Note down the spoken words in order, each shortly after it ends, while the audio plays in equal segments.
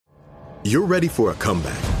You're ready for a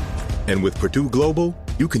comeback. And with Purdue Global,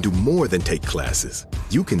 you can do more than take classes.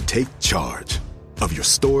 You can take charge of your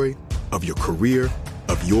story, of your career,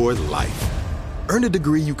 of your life. Earn a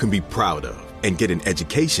degree you can be proud of and get an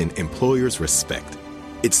education employers respect.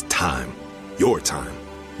 It's time, your time,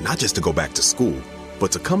 not just to go back to school,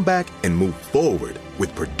 but to come back and move forward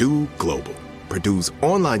with Purdue Global, Purdue's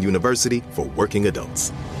online university for working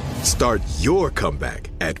adults. Start your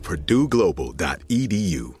comeback at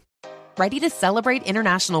purdueglobal.edu. Ready to celebrate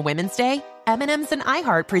International Women's Day? M&M's and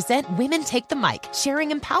iHeart present Women Take the Mic,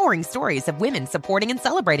 sharing empowering stories of women supporting and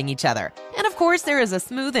celebrating each other. And of course, there is a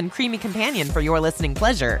smooth and creamy companion for your listening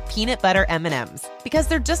pleasure, peanut butter M&M's. Because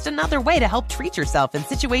they're just another way to help treat yourself in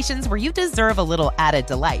situations where you deserve a little added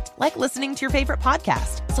delight, like listening to your favorite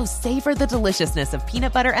podcast. So savor the deliciousness of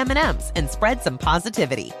peanut butter M&M's and spread some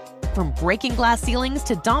positivity. From breaking glass ceilings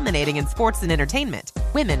to dominating in sports and entertainment,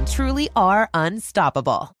 women truly are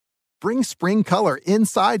unstoppable. Bring spring color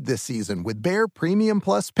inside this season with Behr Premium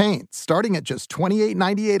Plus paint, starting at just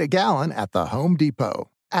 $28.98 a gallon at the Home Depot.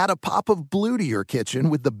 Add a pop of blue to your kitchen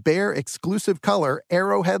with the Behr exclusive color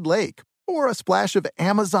Arrowhead Lake, or a splash of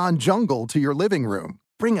Amazon Jungle to your living room.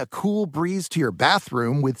 Bring a cool breeze to your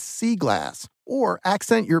bathroom with Sea Glass, or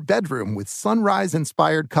accent your bedroom with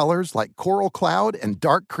sunrise-inspired colors like Coral Cloud and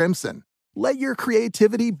Dark Crimson. Let your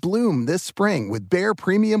creativity bloom this spring with Behr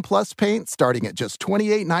Premium Plus paint starting at just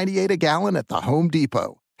 $28.98 a gallon at the Home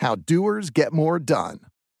Depot. How doers get more done.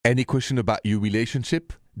 Any question about your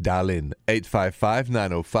relationship? Dial in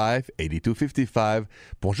 855-905-8255.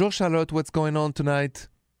 Bonjour, Charlotte. What's going on tonight?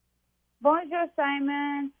 Bonjour,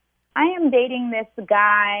 Simon. I am dating this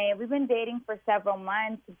guy. We've been dating for several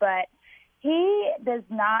months, but he does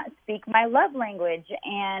not speak my love language,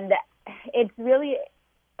 and it's really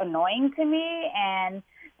annoying to me. And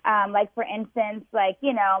like, for instance, like,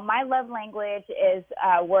 you know, my love language is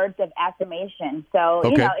words of affirmation. So,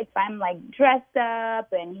 you know, if I'm like dressed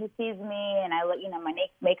up and he sees me and I look, you know, my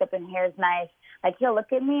makeup and hair is nice, like, he'll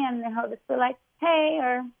look at me and he'll just be like, hey,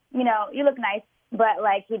 or, you know, you look nice. But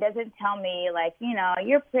like, he doesn't tell me like, you know,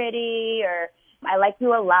 you're pretty, or I like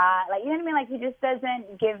you a lot. Like, you know what I mean? Like, he just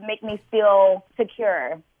doesn't make me feel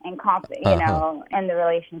secure and confident, you know, in the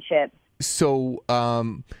relationship. So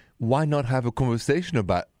why not have a conversation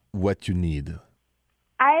about what you need?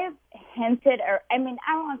 I've hinted, or I mean,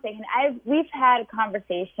 I don't want to say we've had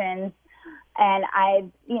conversations, and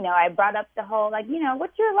I brought up the whole, like, you know,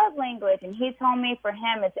 what's your love language? And he told me for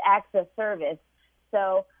him it's acts of service.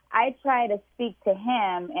 So I try to speak to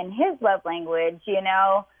him in his love language, you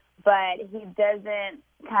know, but he doesn't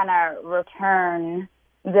kind of return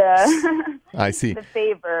I see. the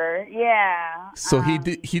favor. Yeah. So he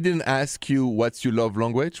didn't ask you what's your love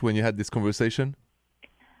language when you had this conversation?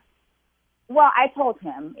 Well, I told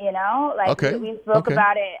him, you know, like, we spoke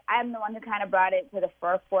about it. I'm the one who kind of brought it to the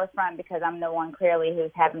forefront because I'm the one clearly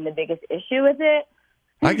who's having the biggest issue with it.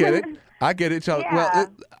 I get it, Charlotte. Yeah.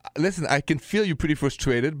 Well, listen, I can feel you pretty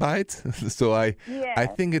frustrated by it. So I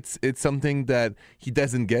think it's something that he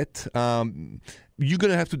doesn't get. You're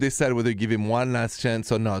going to have to decide whether you give him one last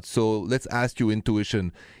chance or not. So let's ask your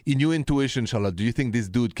intuition. In your intuition, Charlotte, do you think this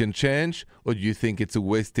dude can change, or do you think it's a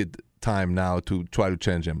wasted time now to try to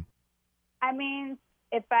change him? I mean,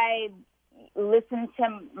 if I listen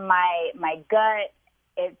to my gut,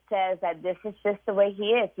 it says that this is just the way he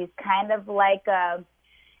is. He's kind of like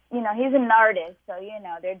you know, he's an artist, so, you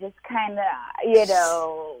know, they're just kind of, you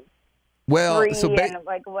know, free and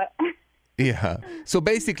like what. Yeah. So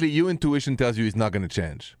basically, your intuition tells you he's not going to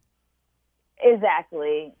change.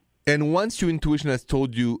 Exactly. And once your intuition has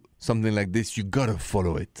told you something like this, you got to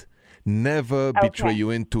follow it. Never betray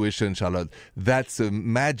your intuition, Charlotte. That's a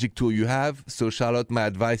magic tool you have. So, Charlotte, my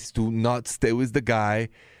advice is to not stay with the guy,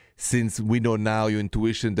 since we know now your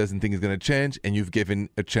intuition doesn't think it's going to change and you've given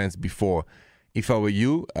a chance before. If I were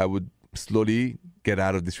you, I would slowly get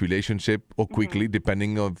out of this relationship, or quickly,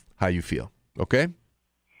 depending on how you feel. Okay?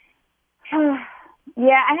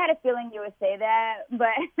 Yeah, I had a feeling you would say that,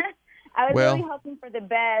 but I was really hoping for the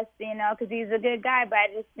best, you know, because he's a good guy, but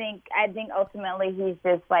I think ultimately he's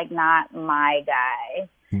just like not my guy.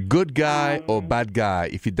 Good guy or bad guy,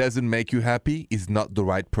 if he doesn't make you happy, he's not the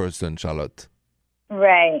right person, Charlotte.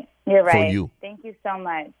 Right. You're right. For you. Thank you so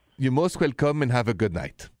much. You're most welcome, and have a good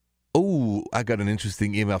night. Oh, I got an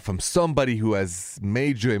interesting email from somebody who has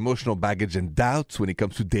major emotional baggage and doubts when it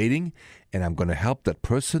comes to dating, and I'm going to help that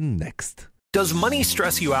person next. Does money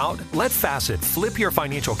stress you out? Let Facet flip your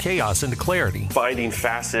financial chaos into clarity. Finding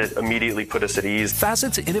Facet immediately put us at ease.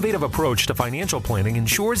 Facet's innovative approach to financial planning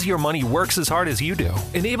ensures your money works as hard as you do,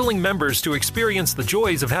 enabling members to experience the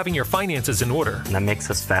joys of having your finances in order. And that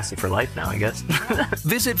makes us Facet for life now, I guess.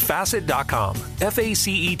 Visit Facet.com,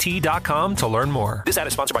 FACET.com to learn more. This ad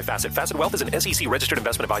is sponsored by Facet. Facet Wealth is an SEC registered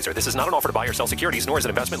investment advisor. This is not an offer to buy or sell securities, nor is it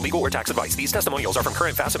investment, legal, or tax advice. These testimonials are from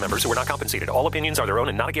current Facet members who are not compensated. All opinions are their own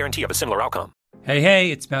and not a guarantee of a similar outcome. Hey,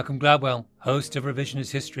 it's Malcolm Gladwell, host of Revisionist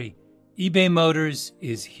History. eBay Motors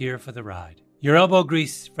is here for the ride. Your elbow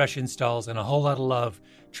grease, fresh installs, and a whole lot of love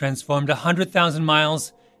transformed 100,000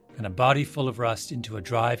 miles and a body full of rust into a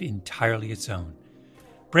drive entirely its own.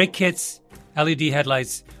 Brake kits, LED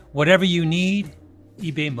headlights, whatever you need,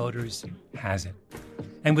 eBay Motors has it.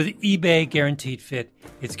 And with eBay Guaranteed Fit,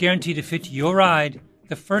 it's guaranteed to fit your ride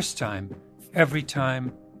the first time, every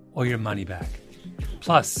time, or your money back.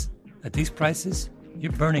 Plus, at these prices,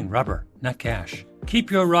 you're burning rubber, not cash.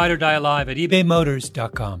 Keep your ride or die alive at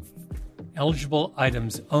ebaymotors.com. Eligible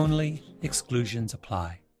items only. Exclusions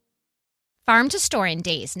apply. Farm to store in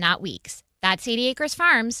days, not weeks. That's 80 Acres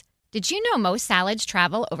Farms. Did you know most salads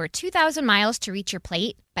travel over 2,000 miles to reach your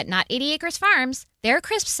plate? But not 80 Acres Farms. Their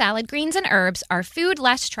crisp salad greens and herbs are food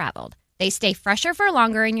less traveled. They stay fresher for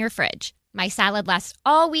longer in your fridge. My salad lasts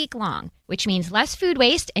all week long, which means less food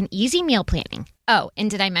waste and easy meal planning. Oh, and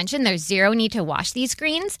did I mention there's zero need to wash these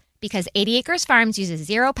greens? Because 80 Acres Farms uses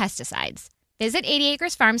zero pesticides. Visit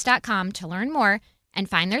 80acresfarms.com to learn more and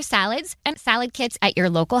find their salads and salad kits at your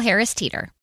local Harris Teeter.